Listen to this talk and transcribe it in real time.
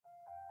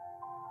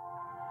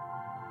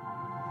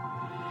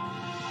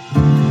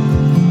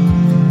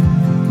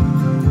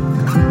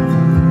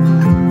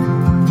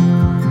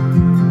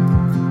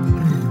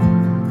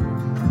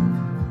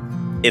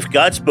If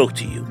God spoke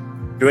to you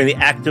during the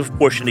active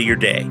portion of your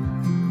day,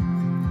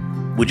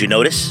 would you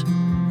notice?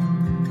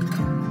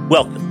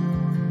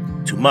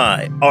 Welcome to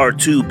my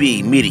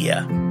R2B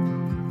Media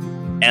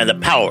and the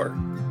Power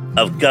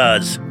of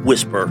God's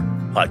Whisper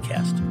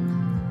podcast.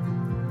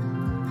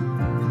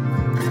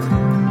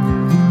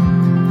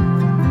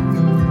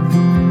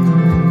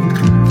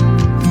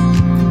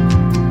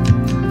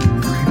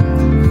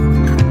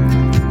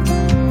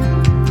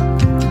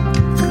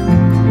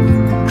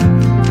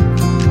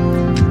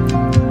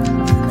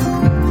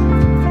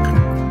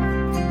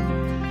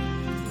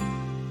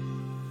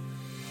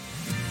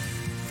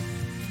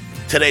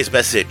 Today's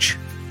message,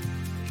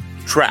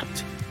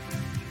 trapped.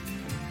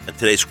 And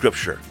today's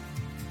scripture,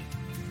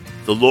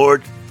 the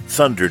Lord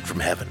thundered from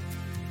heaven.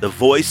 The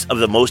voice of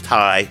the Most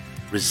High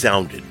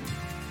resounded.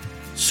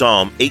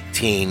 Psalm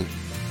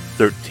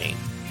 18:13.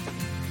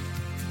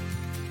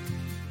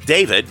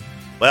 David,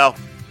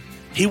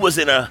 he was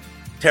in a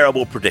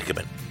terrible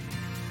predicament.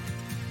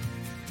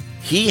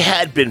 He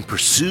had been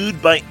pursued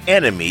by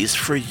enemies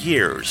for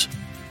years,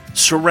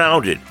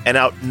 surrounded and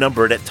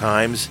outnumbered at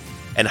times,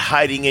 and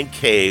hiding in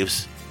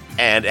caves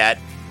and at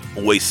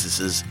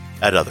oases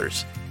at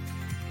others.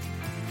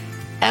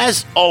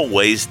 As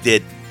always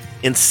did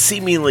in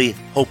seemingly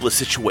hopeless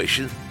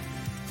situations,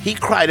 he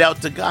cried out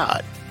to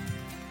God.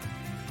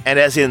 And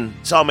as in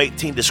Psalm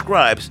 18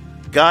 describes,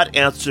 God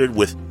answered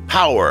with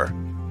power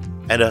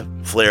and a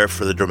flair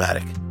for the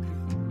dramatic.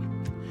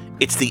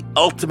 It's the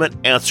ultimate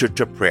answer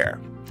to prayer.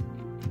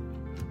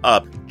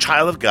 A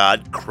child of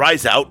God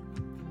cries out,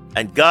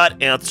 and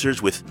God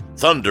answers with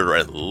thunder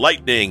and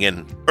lightning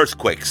and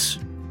earthquakes.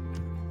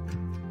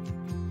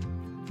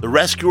 The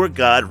rescuer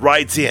God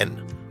rides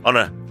in on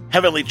a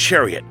heavenly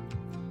chariot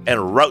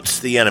and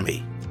routs the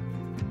enemy.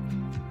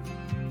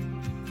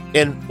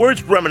 In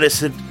words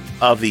reminiscent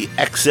of the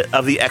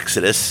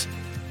Exodus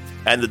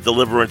and the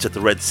deliverance at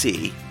the Red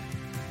Sea,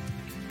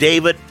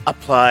 David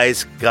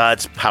applies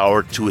God's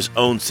power to his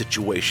own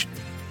situation,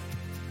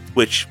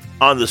 which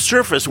on the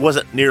surface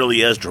wasn't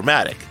nearly as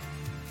dramatic.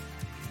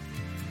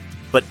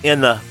 But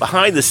in the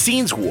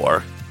behind-the-scenes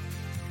war,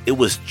 it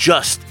was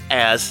just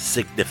as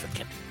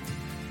significant.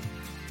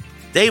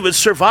 David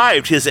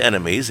survived his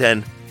enemies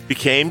and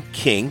became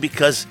king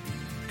because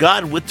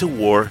God went to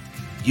war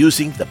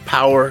using the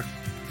power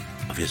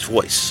of his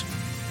voice.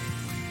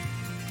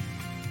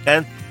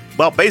 And,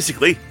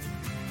 basically,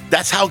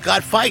 that's how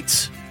God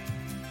fights.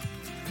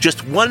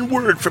 Just one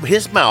word from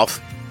his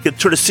mouth can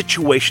turn a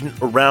situation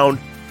around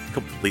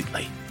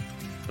completely.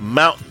 The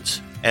mountains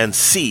and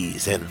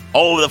seas and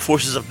all of the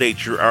forces of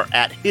nature are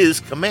at his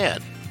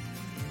command.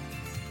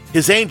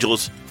 His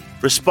angels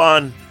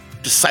respond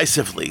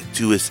decisively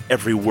to his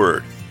every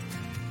word.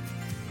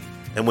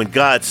 And when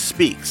God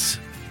speaks,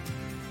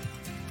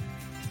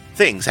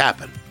 things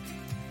happen.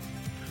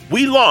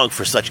 We long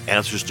for such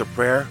answers to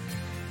prayer.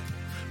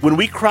 When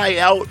we cry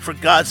out for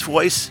God's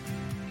voice,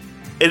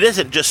 it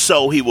isn't just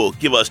so he will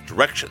give us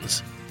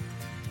directions.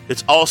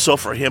 It's also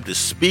for him to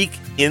speak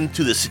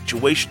into the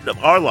situation of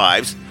our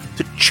lives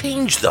to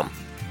change them.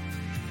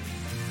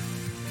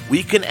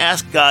 We can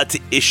ask God to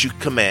issue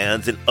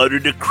commands and utter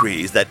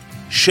decrees that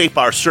shape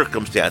our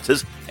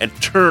circumstances and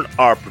turn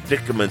our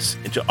predicaments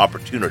into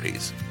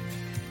opportunities.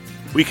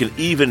 We can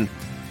even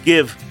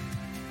give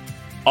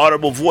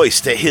audible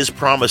voice to his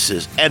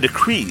promises and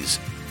decrees,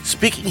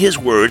 speaking his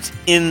words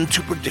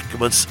into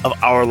predicaments of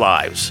our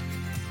lives.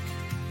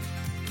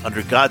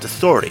 Under God's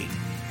authority,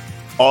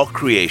 all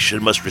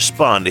creation must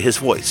respond to his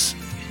voice.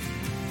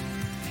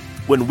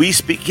 When we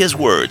speak his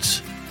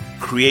words,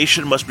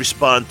 creation must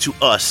respond to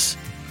us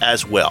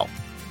as well.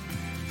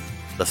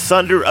 The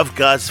thunder of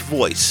God's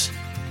voice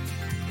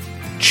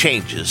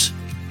changes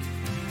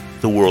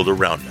the world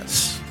around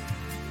us,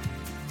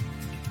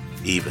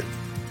 even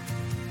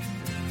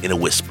in a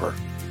whisper.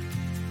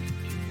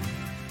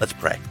 Let's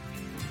pray.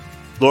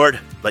 Lord,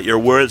 let your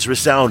words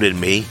resound in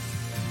me,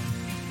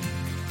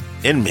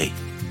 and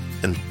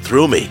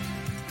through me.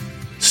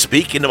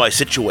 Speak into my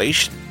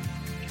situation.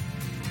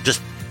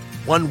 Just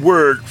one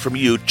word from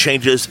you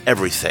changes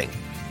everything.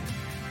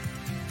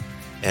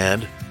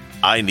 And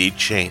I need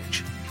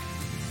change.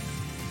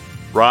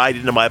 Ride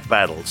into my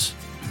battles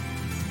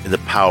in the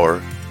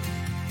power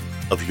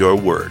of your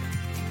word.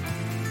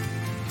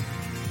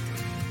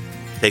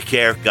 Take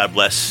care, God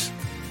bless,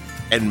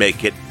 and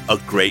make it a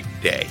great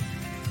day.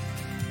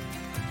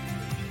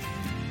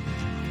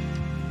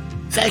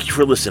 Thank you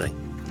for listening.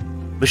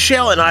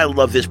 Michelle and I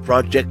love this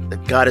project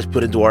that God has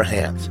put into our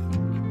hands.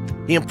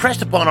 He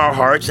impressed upon our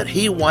hearts that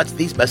he wants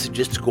these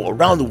messages to go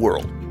around the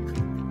world.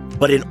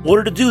 But in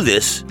order to do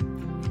this,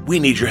 we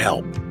need your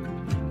help.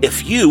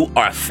 If you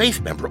are a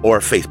faith member or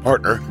a faith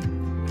partner,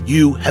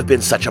 you have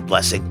been such a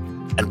blessing,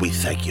 and we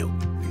thank you.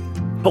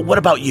 But what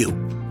about you?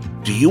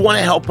 Do you want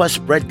to help us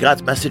spread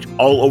God's message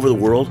all over the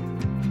world?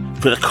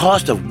 For the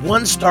cost of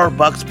one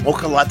Starbucks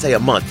mocha latte a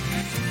month,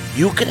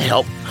 you can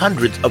help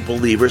hundreds of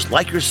believers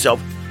like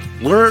yourself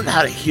learn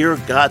how to hear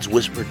God's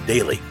whisper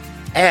daily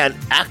and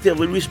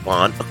actively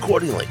respond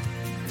accordingly.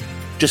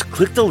 Just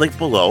click the link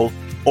below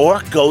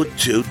or go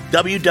to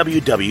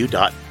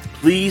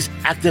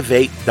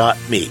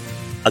www.pleaseactivate.me.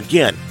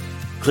 Again,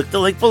 click the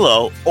link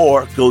below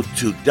or go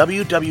to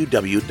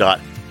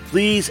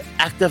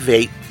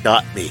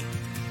www.pleaseactivate.me.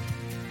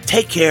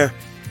 Take care,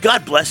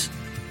 God bless,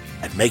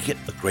 and make it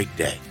a great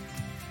day.